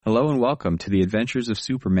Hello and welcome to the Adventures of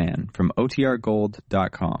Superman from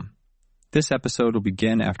OTRGold.com. This episode will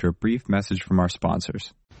begin after a brief message from our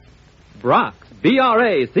sponsors. Brock's,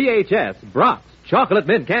 B-R-A-C-H-S, Brock's Chocolate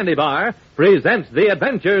Mint Candy Bar presents the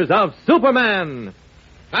Adventures of Superman.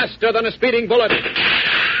 Faster than a speeding bullet.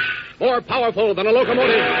 More powerful than a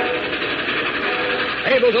locomotive.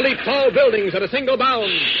 Able to leap tall buildings at a single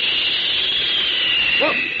bound.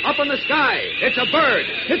 Look, up in the sky. It's a bird.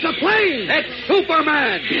 It's a plane. It's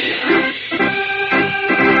Superman.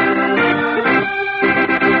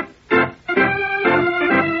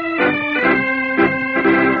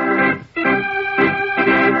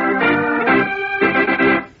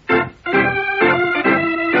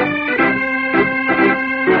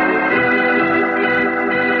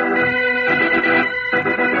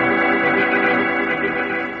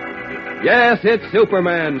 Yes, it's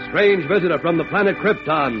Superman, strange visitor from the planet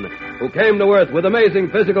Krypton, who came to Earth with amazing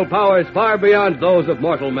physical powers far beyond those of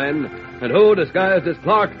mortal men, and who, disguised as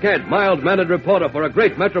Clark Kent, mild-mannered reporter for a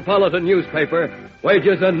great metropolitan newspaper,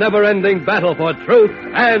 wages a never-ending battle for truth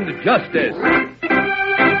and justice.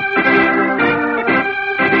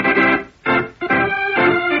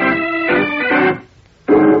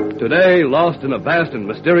 Today, lost in a vast and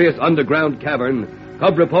mysterious underground cavern,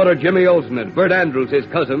 cub reporter Jimmy Olsen and Bert Andrews, his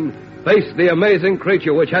cousin, face the amazing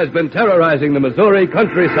creature which has been terrorizing the Missouri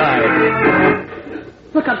countryside.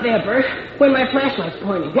 Look up there, Bert, where my flashlight's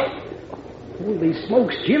pointing. Holy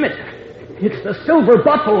smokes, Jim, it's the Silver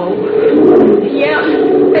Buffalo. Yeah,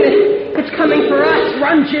 and it's coming for us.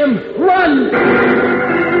 Run, Jim, run!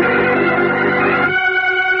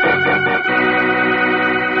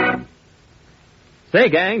 Say,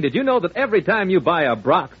 gang, did you know that every time you buy a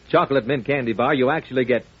Brock's Chocolate Mint Candy Bar, you actually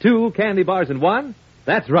get 2 candy bars in one?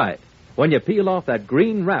 That's right. When you peel off that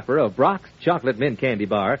green wrapper of Brock's Chocolate Mint Candy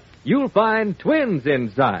Bar, you'll find twins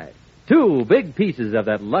inside. 2 big pieces of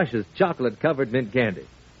that luscious chocolate-covered mint candy.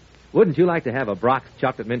 Wouldn't you like to have a Brock's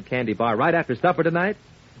Chocolate Mint Candy Bar right after supper tonight?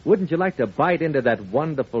 Wouldn't you like to bite into that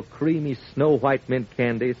wonderful, creamy, snow-white mint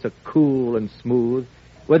candy, so cool and smooth,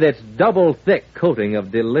 with its double-thick coating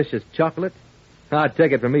of delicious chocolate?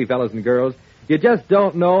 Take it from me, fellas and girls, you just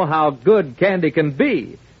don't know how good candy can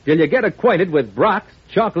be till you get acquainted with Brock's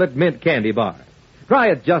Chocolate Mint Candy Bar. Try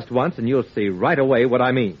it just once and you'll see right away what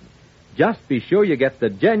I mean. Just be sure you get the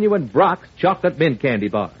genuine Brock's Chocolate Mint Candy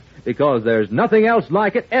Bar, because there's nothing else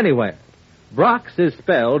like it anywhere. Brock's is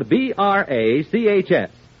spelled B-R-A-C-H-S.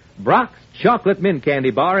 Brock's Chocolate Mint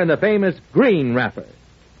Candy Bar in the famous green wrapper.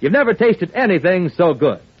 You've never tasted anything so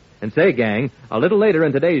good. And say, gang, a little later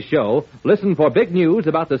in today's show, listen for big news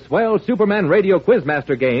about the swell Superman Radio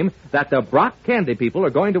Quizmaster game that the Brock Candy people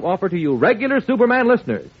are going to offer to you regular Superman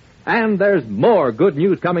listeners. And there's more good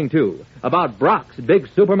news coming, too, about Brock's big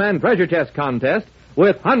Superman treasure chest contest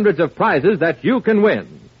with hundreds of prizes that you can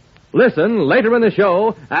win. Listen later in the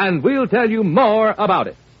show, and we'll tell you more about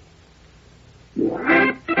it.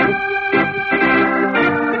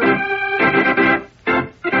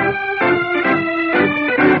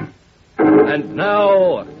 And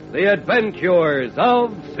now, the adventures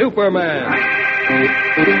of Superman.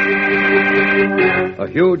 A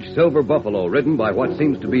huge silver buffalo, ridden by what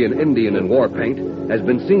seems to be an Indian in war paint, has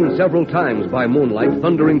been seen several times by moonlight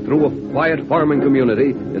thundering through a quiet farming community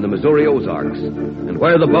in the Missouri Ozarks. And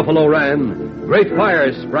where the buffalo ran, great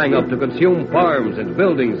fires sprang up to consume farms and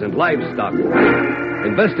buildings and livestock.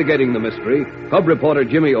 Investigating the mystery, cub reporter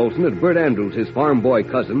Jimmy Olsen and Bert Andrews, his farm boy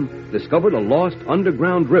cousin, discovered a lost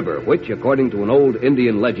underground river which, according to an old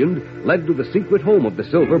Indian legend, led to the secret home of the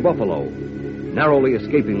Silver Buffalo. Narrowly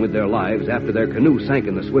escaping with their lives after their canoe sank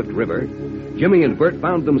in the swift river, Jimmy and Bert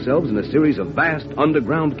found themselves in a series of vast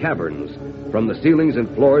underground caverns, from the ceilings and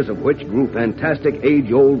floors of which grew fantastic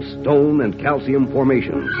age-old stone and calcium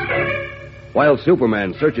formations. While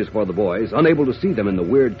Superman searches for the boys, unable to see them in the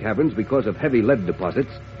weird caverns because of heavy lead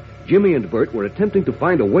deposits, Jimmy and Bert were attempting to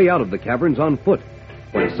find a way out of the caverns on foot,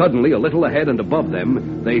 when suddenly, a little ahead and above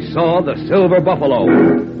them, they saw the Silver Buffalo.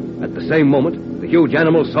 At the same moment, the huge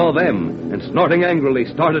animal saw them, and snorting angrily,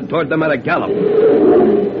 started toward them at a gallop.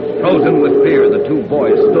 Frozen with fear, the 2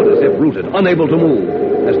 boys stood as if rooted, unable to move,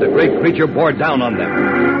 as the great creature bore down on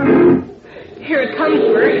them. Here it comes,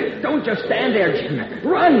 Bert. Don't just stand there, Jim.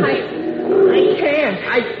 Run! I can't.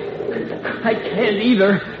 I can't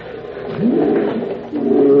either.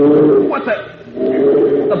 What the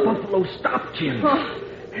buffalo stopped, Jim. Oh,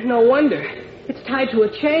 no wonder. It's tied to a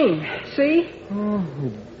chain. See? Oh,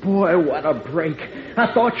 boy, what a break. I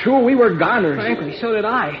thought sure we were goners. Frankly, so did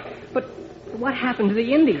I. But what happened to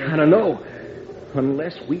the Indian? I don't know.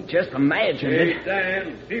 Unless we just imagined Hey, it.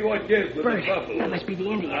 Dan, see what gives with Bert, the buffalo. that must be the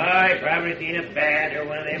Indian. I probably seen a bat or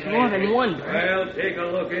one of them. There's more than one, Bert. Well, take a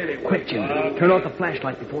look anyway. Quick, Jim. Turn off the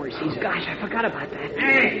flashlight before he sees us. Gosh, I forgot about that.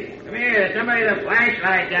 Hey, come here. Somebody with a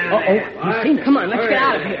flashlight down Uh-oh. there. He's seen. Come on, let's get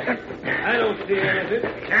out of here. I don't see anything.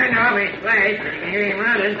 Turn off his flash. You can hear him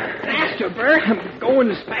running. Faster, Bert. I'm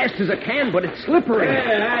going as fast as I can, but it's slippery.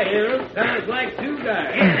 Yeah, I hear him. Sounds like two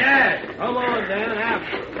guys. It does. Come on,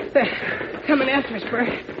 Dan, They're coming after us, Bert.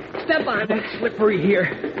 Step on it. It's slippery here.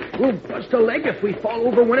 We'll bust a leg if we fall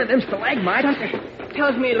over one of them stalagmites. Something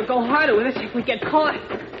tells me it'll go harder with us if we get caught.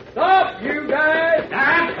 Stop, you guys!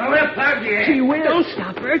 Stop, or we'll plug you. Gee whiz. Don't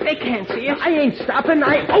stop, Bert. They can't see us. I ain't stopping.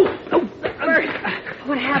 Bert,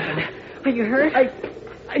 what happened? Are you hurt?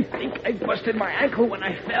 I think I busted my ankle when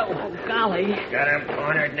I fell. Oh, golly. Got him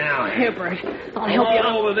cornered now. Here, Bert. I'll Come help you on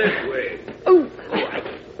out. over this way. Oh,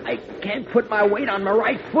 I can't put my weight on my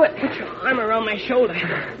right foot. Put your arm around my shoulder.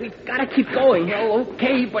 We've got to keep going. Well,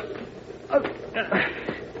 okay, but...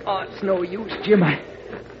 it's no use, Jim.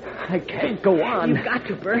 I can't go on. You've got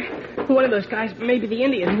to, Bert. One of those guys may be the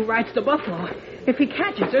Indian who rides the buffalo. If he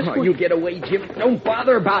catches us... You get away, Jim. Don't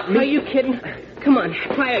bother about me. Are you kidding? Come on,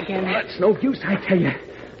 try again. That's no use, I tell you.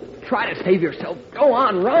 Try to save yourself. Go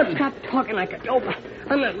on, run. Stop talking like a dope.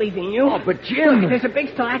 I'm not leaving you. Oh, but Jim... Look, there's a big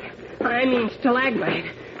stalagmite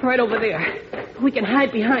right over there. We can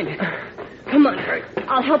hide behind it. Come on,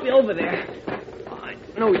 I'll help you over there.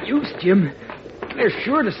 No use, Jim. They're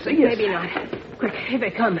sure to see us. Maybe not. Quick, here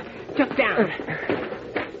they come. Duck down.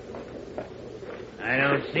 I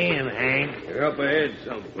don't see him, Hank. They're up ahead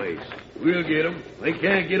someplace. We'll get them. They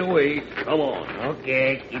can't get away. Come on.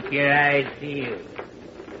 Okay, keep your eyes peeled.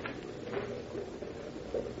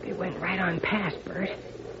 They went right on past, Bert.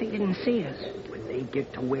 They didn't see us. When they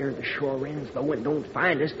get to where the shore ends, though, and don't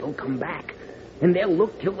find us, they'll come back. And they'll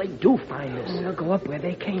look till they do find us. And they'll go up where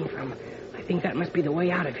they came from. I think that must be the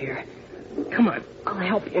way out of here. Come on, I'll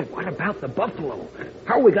help you. What about the buffalo?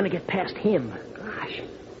 How are we going to get past him? Gosh,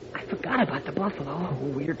 I forgot about the buffalo.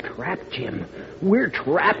 Oh, we're trapped, Jim. We're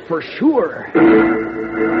trapped for sure.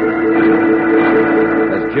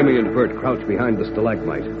 As Jimmy and Bert crouch behind the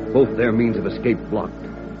stalagmite, both their means of escape blocked,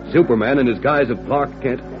 Superman, in his guise of Clark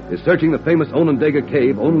Kent, is searching the famous Onondaga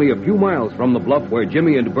Cave only a few miles from the bluff where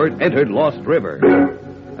Jimmy and Bert entered Lost River.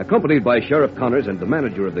 Accompanied by Sheriff Connors and the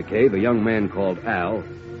manager of the cave, a young man called Al,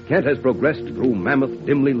 Kent has progressed through mammoth,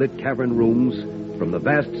 dimly lit cavern rooms, from the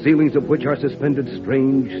vast ceilings of which are suspended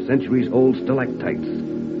strange, centuries-old stalactites.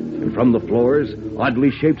 And from the floors,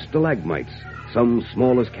 oddly shaped stalagmites, some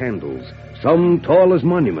small as candles, some tall as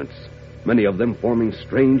monuments, many of them forming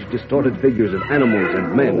strange, distorted figures of animals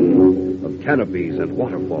and men, of canopies and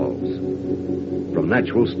waterfalls. From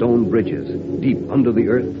natural stone bridges, deep under the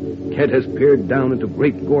earth, Kent has peered down into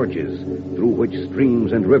great gorges, through which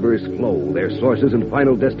streams and rivers flow, their sources and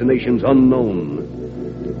final destinations unknown.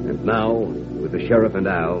 And now, with the sheriff and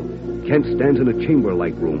Al, Kent stands in a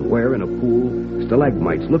chamber-like room where, in a pool,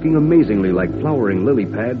 stalagmites looking amazingly like flowering lily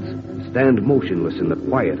pads stand motionless in the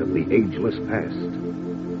quiet of the ageless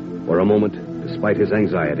past. For a moment, despite his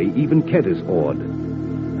anxiety, even Kent is awed.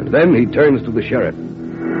 And then he turns to the sheriff.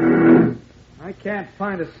 I can't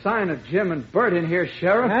find a sign of Jim and Bert in here,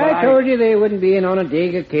 Sheriff. I told you they wouldn't be in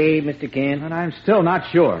Onondaga Cave, Mr. Kent. And I'm still not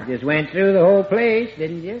sure. Just went through the whole place,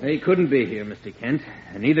 didn't you? He couldn't be here, Mr. Kent,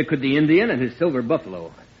 and neither could the Indian and his silver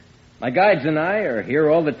buffalo. My guides and I are here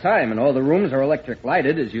all the time, and all the rooms are electric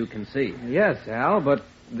lighted, as you can see. Yes, Al, but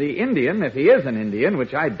the Indian, if he is an Indian,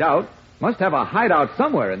 which I doubt, must have a hideout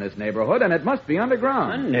somewhere in this neighborhood, and it must be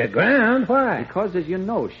underground. Underground? Why? Because, as you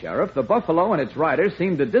know, Sheriff, the buffalo and its riders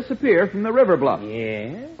seem to disappear from the river bluff.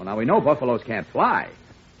 Yeah? Well, now we know buffaloes can't fly,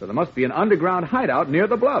 so there must be an underground hideout near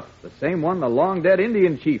the bluff, the same one the long-dead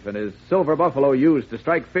Indian chief and his silver buffalo used to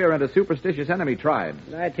strike fear into superstitious enemy tribes.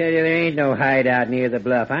 I tell you, there ain't no hideout near the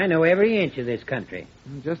bluff. I know every inch of this country.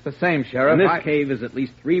 Just the same, Sheriff. And this cave is at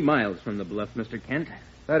least 3 miles from the bluff, Mr. Kent.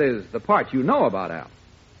 That is, the part you know about, Al.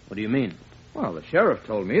 What do you mean? Well, the sheriff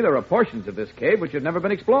told me there are portions of this cave which have never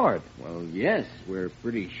been explored. Well, yes, we're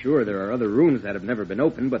pretty sure there are other rooms that have never been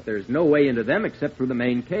opened, but there's no way into them except through the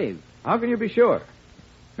main cave. How can you be sure?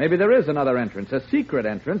 Maybe there is another entrance, a secret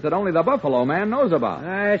entrance that only the Buffalo Man knows about.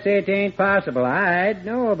 I say it ain't possible. I'd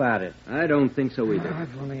know about it. I don't think so either. Oh,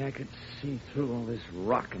 if only I could see through all this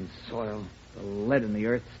rock and soil. The lead in the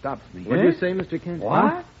earth stops me. What did you say, Mr. Kent?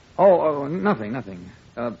 What? Oh, nothing.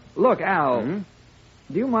 Look, Al,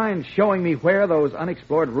 do you mind showing me where those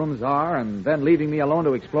unexplored rooms are and then leaving me alone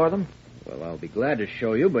to explore them? Well, I'll be glad to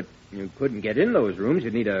show you, but you couldn't get in those rooms.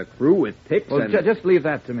 You'd need a crew with picks Well, and... just leave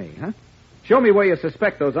that to me, huh? Show me where you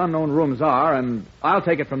suspect those unknown rooms are, and I'll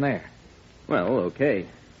take it from there. Well, okay.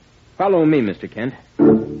 Follow me, Mr. Kent.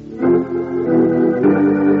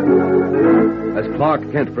 As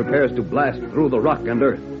Clark Kent prepares to blast through the rock and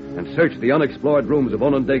earth and search the unexplored rooms of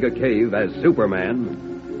Onondaga Cave as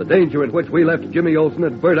Superman, the danger in which we left Jimmy Olsen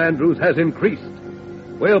and Bert Andrews has increased.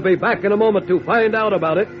 We'll be back in a moment to find out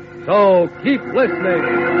about it, so keep listening.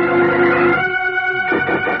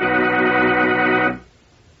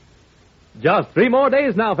 Just 3 more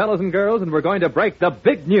days now, fellas and girls, and we're going to break the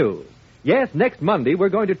big news. Yes, next Monday, we're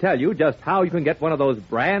going to tell you just how you can get one of those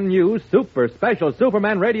brand new super special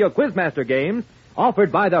Superman Radio Quizmaster games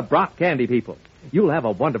offered by the Brock Candy people. You'll have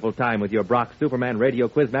a wonderful time with your Brock Superman Radio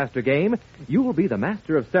Quizmaster game. You will be the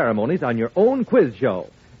master of ceremonies on your own quiz show,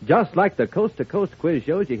 just like the coast-to-coast quiz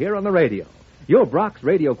shows you hear on the radio. Your Brock's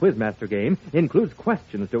Radio Quizmaster game includes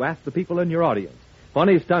questions to ask the people in your audience,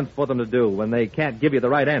 funny stunts for them to do when they can't give you the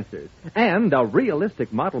right answers, and a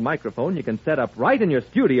realistic model microphone you can set up right in your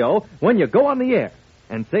studio when you go on the air.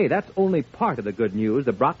 And say, that's only part of the good news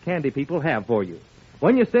the Brock Candy people have for you.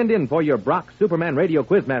 When you send in for your Brock Superman Radio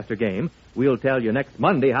Quizmaster game, we'll tell you next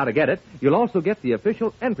Monday how to get it. You'll also get the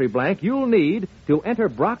official entry blank you'll need to enter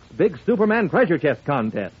Brock's big Superman treasure chest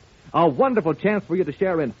contest. A wonderful chance for you to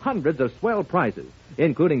share in hundreds of swell prizes,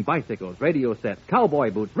 including bicycles, radio sets, cowboy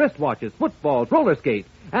boots, wristwatches, footballs, roller skates,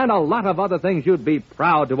 and a lot of other things you'd be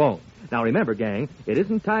proud to own. Now remember, gang, it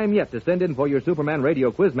isn't time yet to send in for your Superman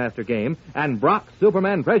Radio Quizmaster game and Brock's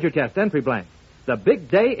Superman treasure chest entry blank. The big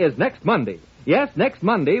day is next Monday. Yes, next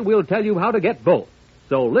Monday we'll tell you how to get both.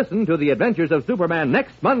 So listen to the adventures of Superman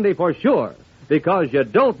next Monday for sure, because you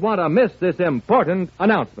don't want to miss this important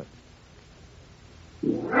announcement.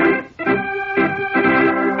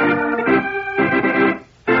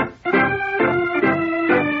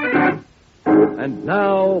 And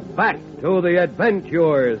now, back to the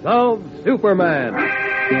adventures of Superman.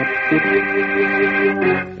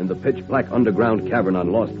 In the pitch-black underground cavern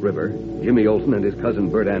on Lost River, Jimmy Olsen and his cousin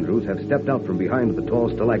Bert Andrews have stepped out from behind the tall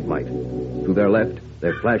stalagmite. To their left,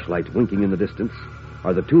 their flashlights winking in the distance,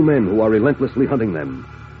 are the 2 men who are relentlessly hunting them.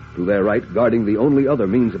 To their right, guarding the only other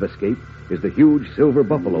means of escape, is the huge silver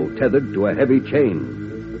buffalo tethered to a heavy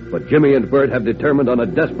chain. But Jimmy and Bert have determined on a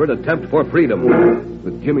desperate attempt for freedom.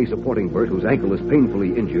 With Jimmy supporting Bert, whose ankle is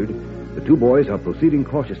painfully injured, the 2 boys are proceeding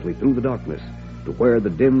cautiously through the darkness to where the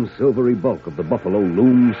dim, silvery bulk of the buffalo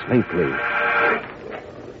looms faintly.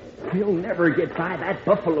 We'll never get by that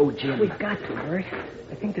buffalo, Jim. We've got to, Bert.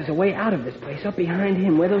 I think there's a way out of this place up behind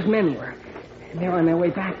him where those men were. And they're on their way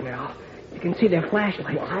back now. You can see their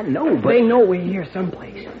flashlights. Well, I know, but... They know we're here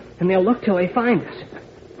someplace. And they'll look till they find us.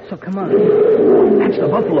 So come on. That's the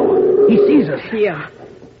buffalo. He sees us. Yeah.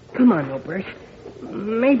 Come on, though, Bert.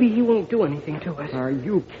 Maybe he won't do anything to us. Are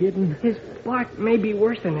you kidding? His bark may be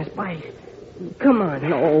worse than his bite. Come on.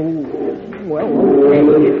 No. Well, okay.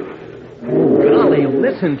 Oh, golly,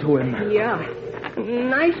 listen to him. Yeah.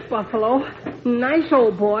 Nice buffalo. Nice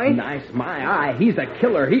old boy. Nice, my eye. He's a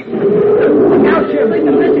killer. He... Look out, Jim.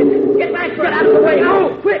 Listen. Get back. Get out of the way.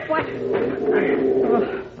 No. Quit. What?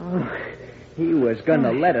 He was going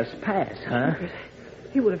to let us pass, huh?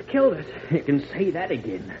 He would have killed us. You can say that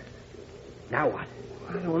again. Now what?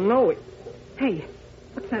 I don't know. Hey,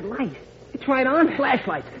 what's that light? It's right on.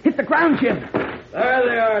 Flashlights. Hit the ground, Jim. There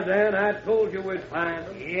they are, Dan. I told you we'd find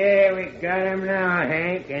them. Yeah, we got them now,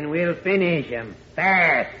 Hank, and we'll finish them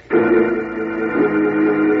fast.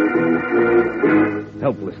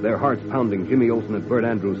 Helpless, their hearts pounding, Jimmy Olsen and Bert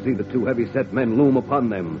Andrews see the 2 heavy-set men loom upon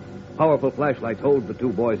them. Powerful flashlights hold the 2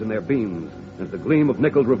 boys in their beams, as the gleam of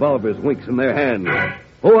nickeled revolvers winks in their hands.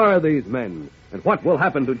 Who are these men? And what will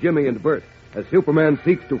happen to Jimmy and Bert as Superman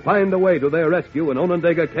seeks to find a way to their rescue in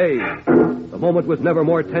Onondaga Cave? The moment was never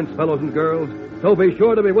more tense, fellows and girls, so be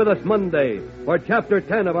sure to be with us Monday for Chapter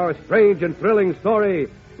 10 of our strange and thrilling story,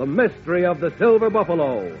 The Mystery of the Silver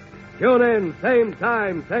Buffalo. Tune in, same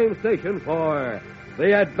time, same station for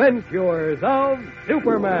The Adventures of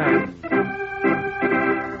Superman.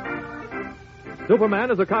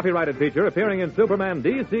 Superman is a copyrighted feature appearing in Superman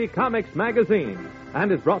DC Comics magazine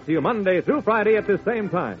and is brought to you Monday through Friday at this same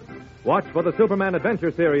time. Watch for the Superman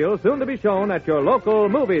Adventure serial soon to be shown at your local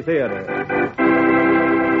movie theater.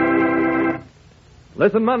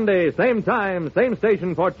 Listen Monday, same time, same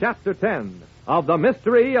station for Chapter 10 of The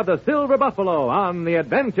Mystery of the Silver Buffalo on The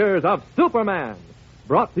Adventures of Superman.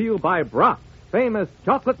 Brought to you by Brock's famous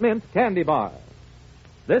chocolate mint candy bar.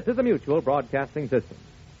 This is a Mutual Broadcasting System.